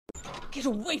Get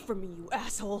away from me, you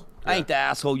asshole. I ain't the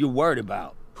asshole you're worried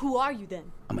about. Who are you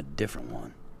then? I'm a different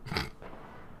one.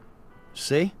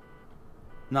 See?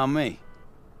 Not me.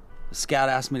 The scout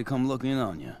asked me to come look in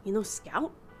on you. You know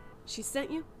Scout? She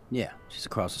sent you? Yeah, she's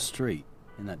across the street,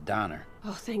 in that diner.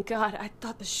 Oh, thank God. I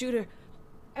thought the shooter...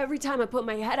 Every time I put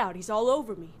my head out, he's all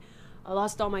over me. I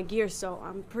lost all my gear, so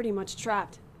I'm pretty much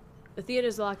trapped. The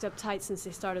theater's locked up tight since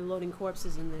they started loading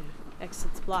corpses in there.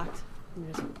 Exit's blocked, and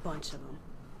there's a bunch of them.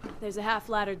 There's a half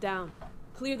ladder down.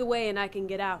 Clear the way and I can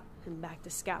get out, and back to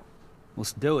Scout.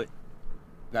 Let's do it.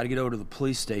 Gotta get over to the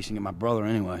police station and get my brother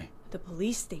anyway. The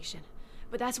police station?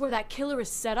 But that's where that killer is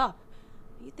set up.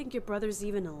 You think your brother's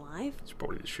even alive? It's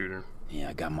probably the shooter. Yeah,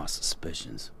 I got my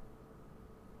suspicions.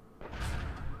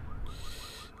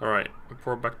 Alright,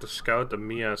 report back to Scout that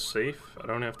Mia is safe. I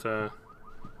don't have to...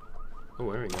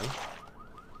 Oh, there we go.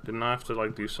 Didn't I have to,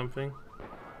 like, do something?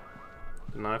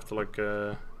 Didn't I have to, like,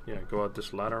 yeah, go out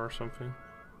this ladder or something?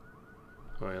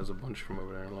 Oh, yeah, there's a bunch from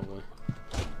over there. Lovely.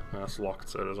 Oh, that's locked,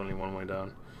 so there's only one way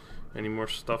down. Any more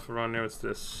stuff around there? It's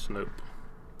this. Nope.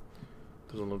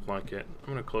 Doesn't look like it. I'm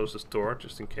gonna close this door,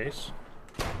 just in case.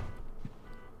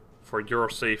 For your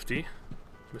safety,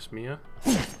 Miss Mia.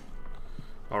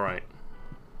 Alright.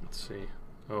 Let's see.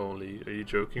 Holy, are you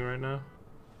joking right now?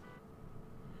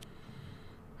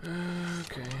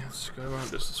 Okay, let's go around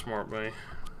this the smart way.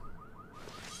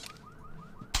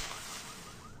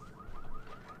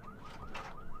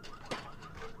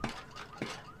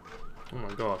 Oh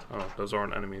my god. Oh, those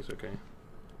aren't enemies, okay.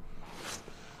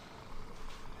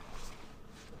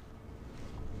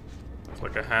 It's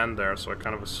like a hand there, so I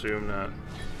kind of assume that...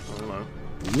 I don't know.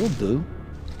 You'll do.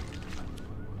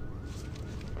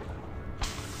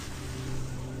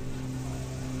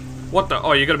 What the?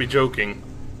 Oh, you gotta be joking.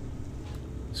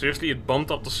 Seriously, it bumped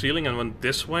up the ceiling and went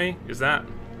this way? Is that...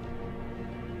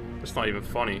 That's not even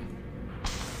funny.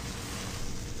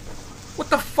 What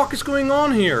the fuck is going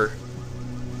on here?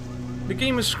 The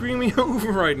game is screwing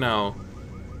over right now.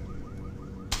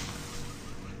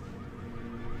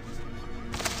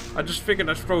 I just figured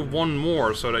I'd throw one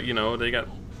more so that, you know, they get...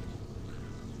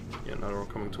 Yeah, now they're all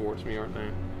coming towards me, aren't they?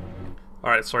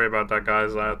 Alright, sorry about that,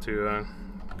 guys. I had to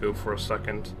go for a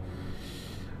second.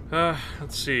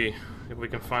 Let's see if we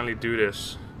can finally do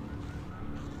this.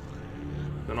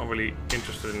 They're not really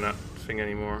interested in that thing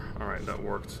anymore. Alright, that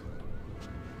worked.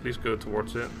 Please go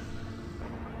towards it.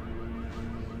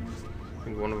 I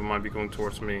think one of them might be going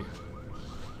towards me.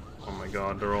 Oh my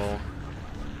god, they're all...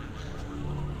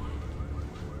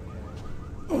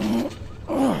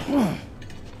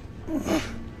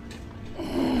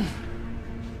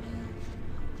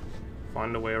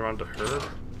 Find a way around the herd?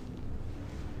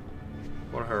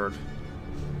 What herd?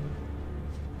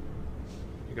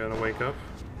 You gonna wake up?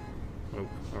 Nope,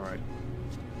 alright.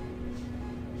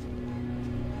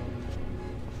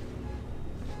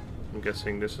 I'm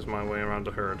guessing this is my way around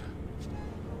the herd.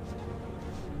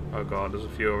 Oh god, there's a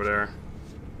few over there.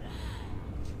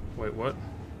 Wait, what?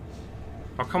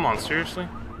 Oh, come on, seriously?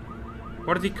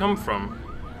 Where did he come from?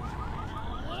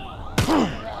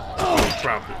 Oh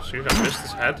crap, seriously, I missed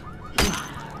his head?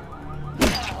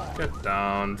 Get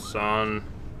down, son.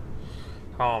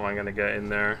 How am I gonna get in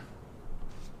there?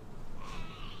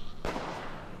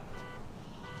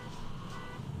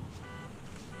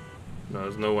 No,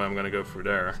 there's no way I'm gonna go through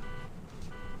there.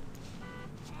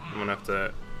 I'm gonna have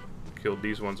to kill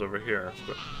these ones over here,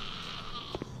 but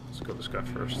let's kill this guy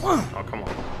first. Oh, come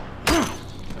on. There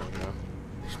we go.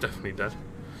 He's definitely dead.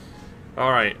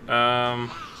 Alright, there's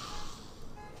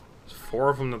 4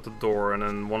 of them at the door, and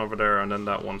then one over there, and then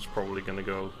that one's probably gonna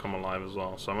come alive as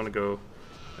well. So I'm gonna go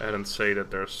ahead and say that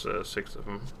there's 6 of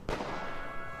them.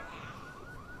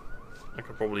 I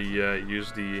could probably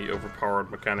use the overpowered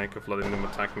mechanic of letting them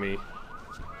attack me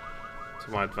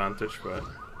to my advantage, but...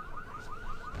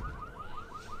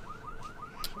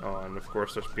 Oh, and of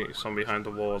course there's some behind the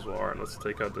wall as well. Alright, let's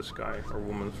take out this guy, or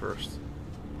woman, first.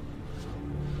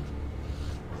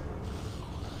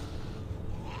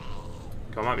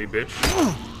 Come at me, bitch.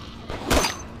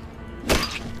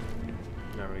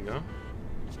 There we go.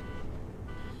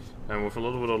 And with a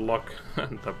little bit of luck,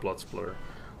 that blood splatter.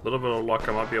 A little bit of luck,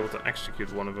 I might be able to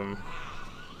execute one of them.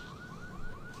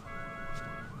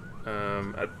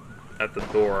 At the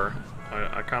door.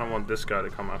 I kind of want this guy to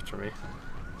come after me.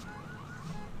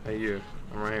 Hey you,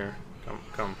 I'm right here.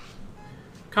 Come.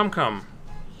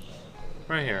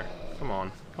 Right here. Come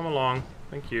on. Come along.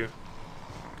 Thank you.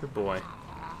 Good boy.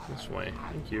 This way.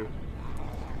 Thank you.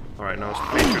 Alright, now it's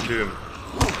face your doom.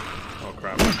 Oh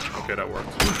crap. Okay, that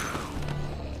worked.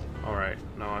 Alright,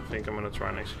 now I think I'm gonna try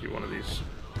and execute one of these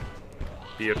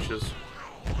bitches.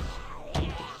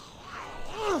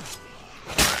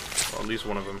 Oh at least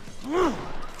one of them.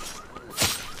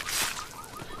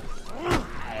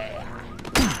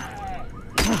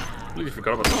 I completely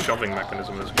forgot about the shoving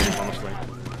mechanism in this game, honestly.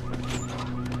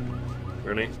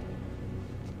 Really?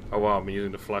 Oh wow, I've been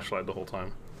using the flashlight the whole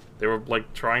time. They were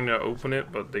like trying to open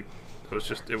it, but it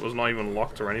was not even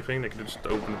locked or anything. They could just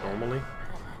open it normally.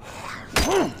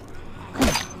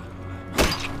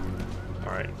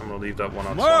 Alright, I'm gonna leave that one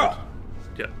outside.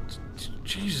 Yeah,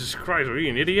 Jesus Christ, are you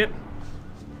an idiot?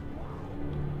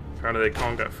 Apparently they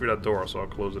can't get through that door, so I'll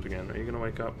close it again. Are you gonna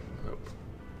wake up? Nope.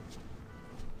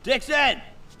 Dixon!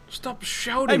 Stop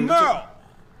shouting! Hey, Merle!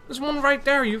 There's one right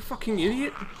there, you fucking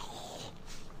idiot!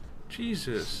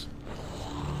 Jesus.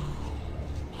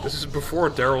 This is before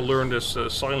Daryl learned his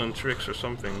silent tricks or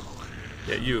something.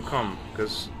 Yeah, you, come,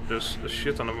 because there's a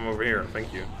shit ton of them over here.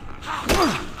 Thank you.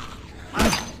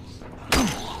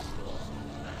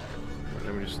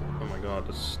 Let me just... Oh my god,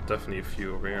 there's definitely a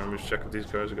few over here. Let me just check if these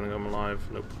guys are gonna come alive.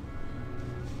 Nope.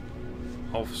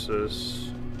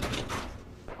 Officers.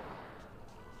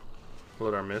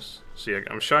 What did I miss? See,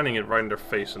 I'm shining it right in their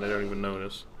face and they don't even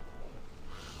notice.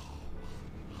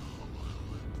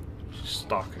 She's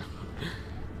stuck.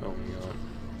 Oh my god.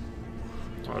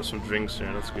 Oh, there's some drinks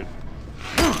here, that's good.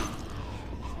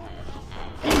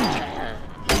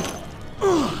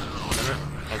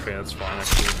 Okay, that's fine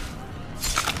actually.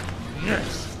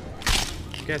 Yes!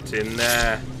 Get in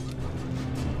there!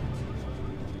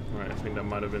 Alright, I think that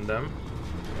might have been them.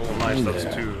 Oh nice,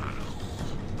 that's two.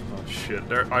 Oh shit,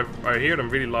 I hear them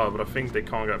really loud, but I think they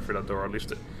can't get through that door. At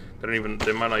least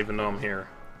they might not even know I'm here.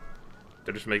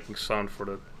 They're just making sound for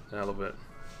the hell of it.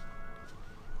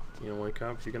 You gonna wake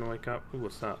up? You gonna wake up? Ooh,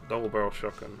 what's that? Double barrel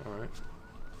shotgun, alright.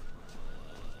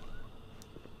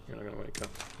 You're not gonna wake up.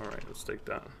 Alright, let's take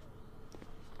that.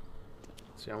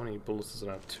 Let's see, how many bullets does it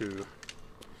have? 2.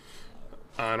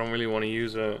 I don't really want to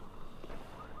use a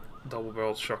double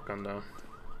barrel shotgun though.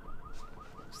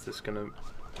 Is this gonna...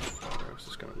 Where's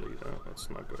this gonna lead? Oh, let's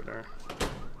not go there.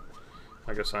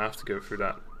 I guess I have to go through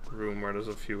that room where there's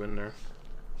a few in there.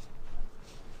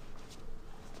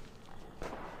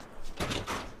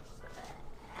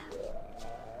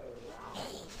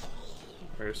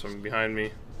 There's some behind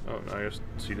me. Oh, no, I just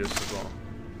see this as well.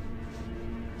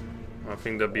 I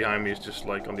think that behind me is just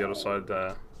like on the other side of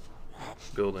the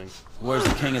building. Where's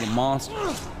the king of the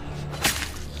monsters?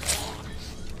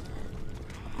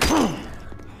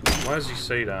 Why does he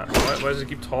say that? Why does he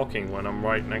keep talking when I'm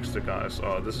right next to guys?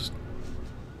 Oh, this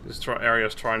area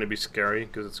is trying to be scary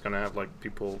because it's gonna have like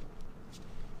people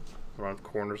around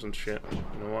corners and shit.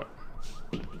 You know what?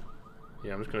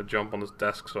 Yeah, I'm just gonna jump on this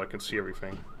desk so I can see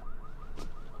everything.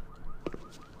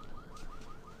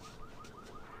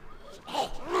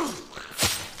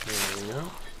 There we go.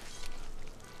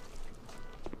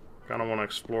 Kinda wanna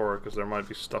explore because there might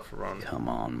be stuff around. Come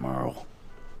on, Merle.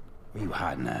 Where you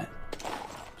hiding at?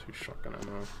 2 shotgun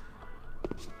ammo.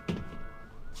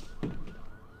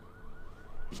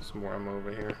 Some more ammo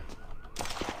over here.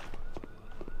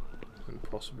 And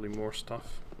possibly more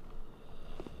stuff.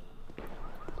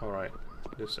 Alright,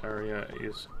 this area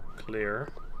is clear.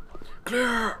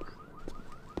 Clear!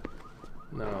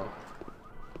 No.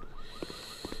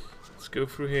 Let's go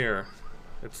through here.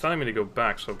 It's telling me to go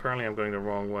back, so apparently I'm going the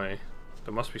wrong way.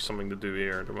 There must be something to do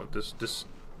here. This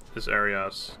area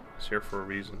is here for a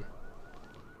reason.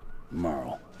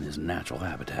 Merle, his natural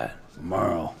habitat.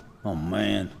 Merle. Oh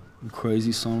man, you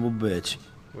crazy son of a bitch.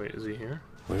 Wait, is he here?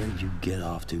 Where did you get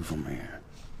off to from here?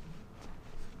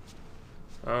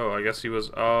 Oh, I guess he was...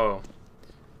 Oh.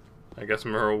 I guess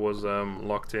Merle was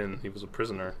locked in. He was a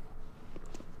prisoner.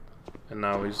 And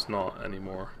now he's not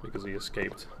anymore because he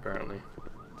escaped, apparently.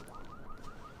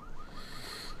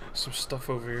 Some stuff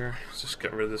over here. Let's just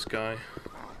get rid of this guy.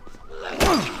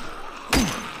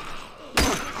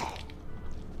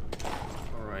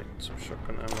 Alright, some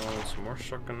shotgun ammo, some more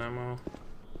shotgun ammo.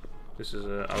 This is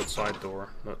an outside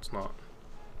door. No, it's not.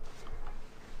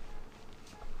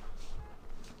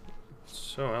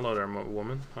 So, hello there,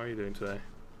 woman. How are you doing today?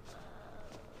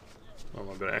 Oh,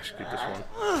 I'm gonna execute this one.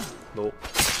 Nope.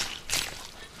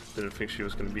 Didn't think she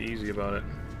was gonna be easy about it.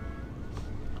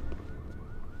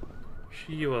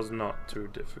 She was not too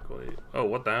difficult. Oh,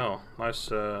 what the hell?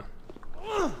 Nice,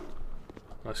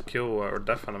 nice kill or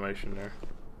death animation there.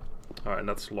 Alright,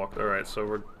 that's locked. Alright,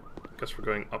 so I guess we're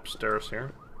going upstairs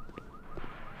here.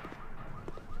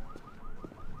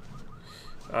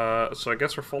 So I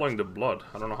guess we're following the blood.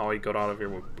 I don't know how he got out of here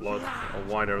with blood, or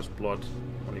why there was blood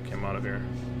when he came out of here.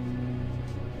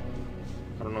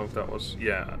 I don't know if that was...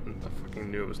 Yeah, I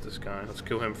fucking knew it was this guy. Let's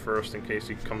kill him first in case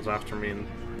he comes after me and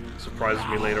surprises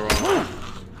me later on.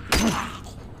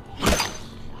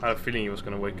 I had a feeling he was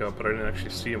gonna wake up, but I didn't actually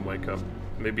see him wake up.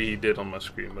 Maybe he did on my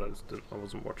screen, but I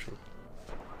wasn't watching.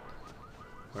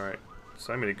 Alright, it's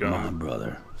telling me to go. My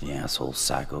brother, the asshole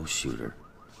psycho shooter.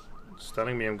 It's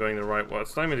telling me I'm going the right way.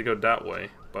 It's telling me to go that way,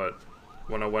 but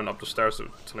when I went up the stairs, it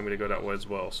was telling me to go that way as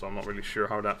well, so I'm not really sure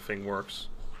how that thing works.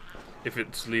 If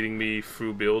it's leading me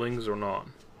through buildings or not.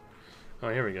 Oh,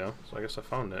 here we go. So I guess I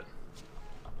found it.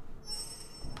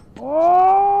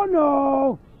 Oh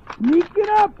no! Sneaking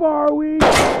up, are we?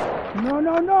 No,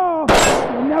 no, no!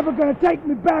 You're never gonna take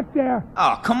me back there!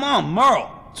 Oh, come on, Merle!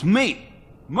 It's me!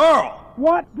 Merle!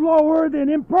 What's lower than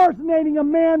impersonating a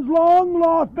man's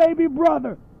long-lost baby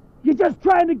brother? You're just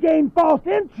trying to gain false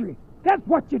entry. That's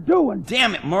what you're doing.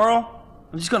 Damn it, Merle!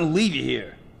 I'm just gonna leave you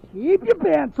here. Keep your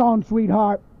pants on,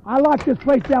 sweetheart. I locked this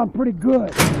place down pretty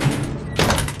good.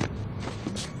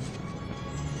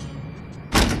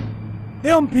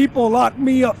 Them people locked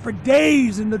me up for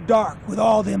days in the dark with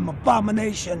all them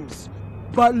abominations.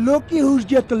 But looky who's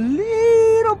just a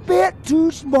little bit too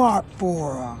smart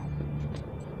for 'em.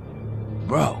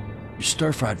 Bro, you're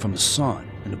stir-fried from the sun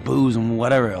and the booze and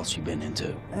whatever else you've been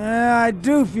into. I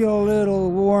do feel a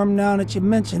little warm now that you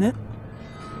mention it.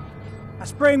 I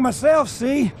sprang myself,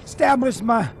 see? Established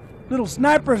my little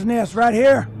sniper's nest right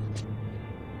here.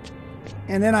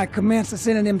 And then I commenced to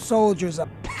sending them soldiers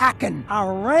a-packing. I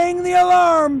rang the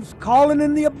alarms, calling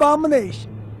in the abomination.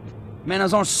 Man,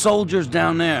 those aren't soldiers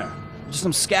down there. Just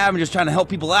some scavengers trying to help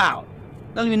people out.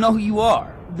 They don't even know who you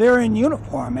are. They're in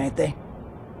uniform, ain't they?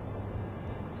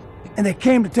 And they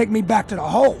came to take me back to the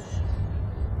hole.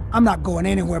 I'm not going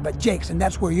anywhere but Jake's, and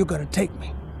that's where you're gonna take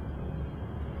me.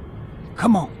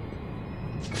 Come on.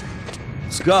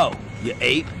 Let's go, you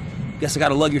ape. Guess I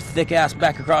gotta lug your thick ass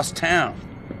back across town.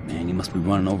 Man, you must be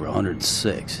running over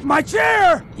 106. My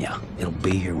chair! Yeah, it'll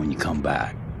be here when you come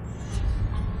back.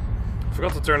 I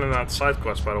forgot to turn in that side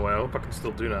quest, by the way. I hope I can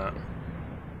still do that.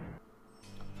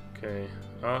 Okay.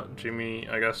 Jimmy,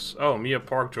 I guess. Oh, Mia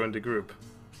Park joined the group.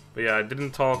 But yeah, I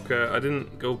didn't talk. I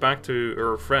didn't go back to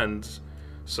her friends,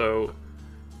 so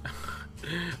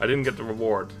I didn't get the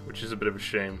reward, which is a bit of a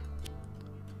shame.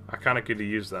 I kind of could have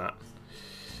used that.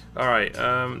 All right.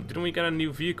 Didn't we get a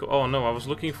new vehicle? Oh no, I was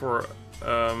looking for.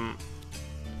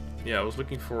 Yeah, I was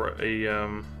looking for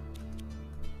a.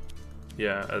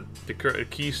 Yeah, the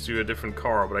keys to a different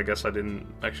car, but I guess I didn't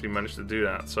actually manage to do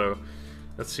that. So,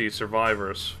 let's see.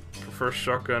 Survivors prefers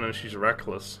shotgun, and she's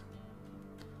reckless.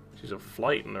 She's a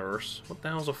flight nurse. What the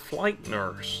hell's a flight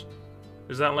nurse?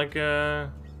 Is that like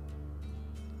a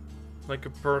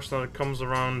person that comes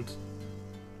around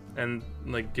and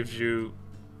like gives you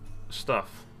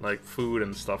stuff, like food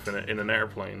and stuff in an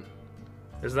airplane?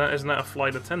 Isn't that a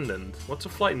flight attendant? What's a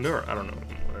flight nurse? I don't know.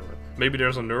 Whatever. Maybe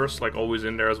there's a nurse like always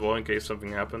in there as well in case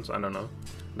something happens. I don't know.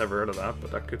 Never heard of that,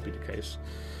 but that could be the case.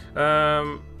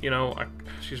 You know,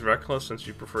 she's reckless and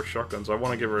she prefers shotguns. I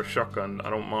want to give her a shotgun. I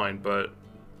don't mind, but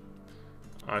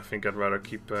I think I'd rather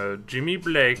keep Jimmy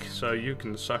Blake, so you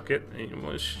can suck it.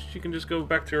 And she can just go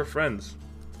back to her friends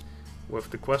with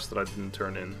the quest that I didn't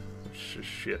turn in, which is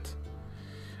shit.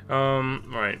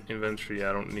 Right, inventory.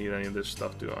 I don't need any of this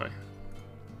stuff, do I?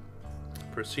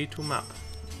 Proceed to map.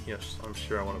 Yes, I'm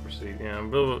sure I want to proceed. Yeah,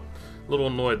 I'm a little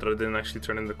annoyed that I didn't actually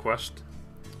turn in the quest,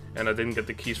 and I didn't get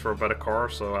the keys for a better car,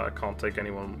 so I can't take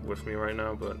anyone with me right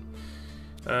now. But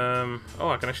oh,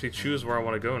 I can actually choose where I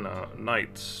want to go now.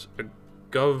 Nights.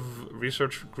 Gov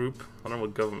research group. I don't know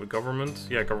what government.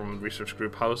 Yeah, government research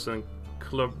group housed in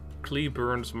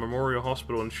Cleburne's Memorial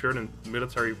Hospital, insured in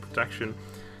military protection,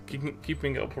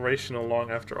 keeping operational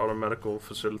long after other medical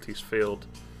facilities failed.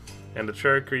 And the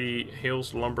Cherokee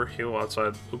Hills Lumber Hill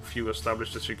outside Oakview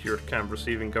established a secured camp,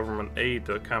 receiving government aid.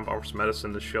 The camp offers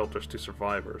medicine and shelters to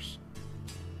survivors.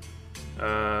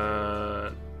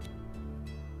 I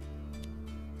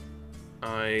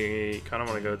kind of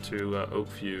want to go to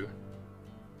Oakview.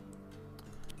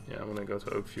 Yeah, I'm gonna go to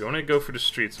Oakview. I'm gonna go for the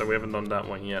streets, so we haven't done that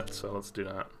one yet, so let's do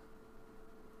that.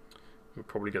 We'll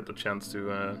probably get the chance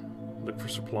to look for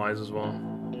supplies as well.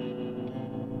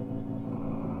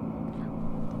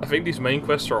 I think these main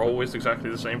quests are always exactly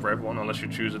the same for everyone, unless you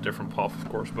choose a different path, of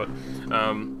course. But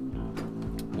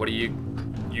what do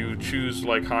you choose,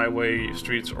 like highway,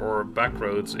 streets, or back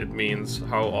roads? It means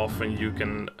how often you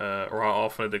can, or how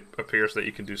often it appears that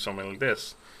you can do something like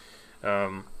this.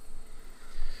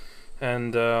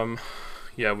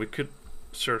 Yeah, we could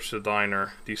search the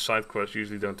diner. These side quests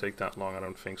usually don't take that long, I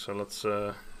don't think. So let's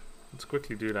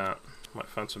quickly do that. Might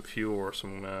find some fuel or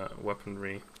some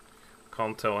weaponry.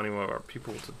 Can't tell anyone or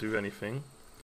people to do anything.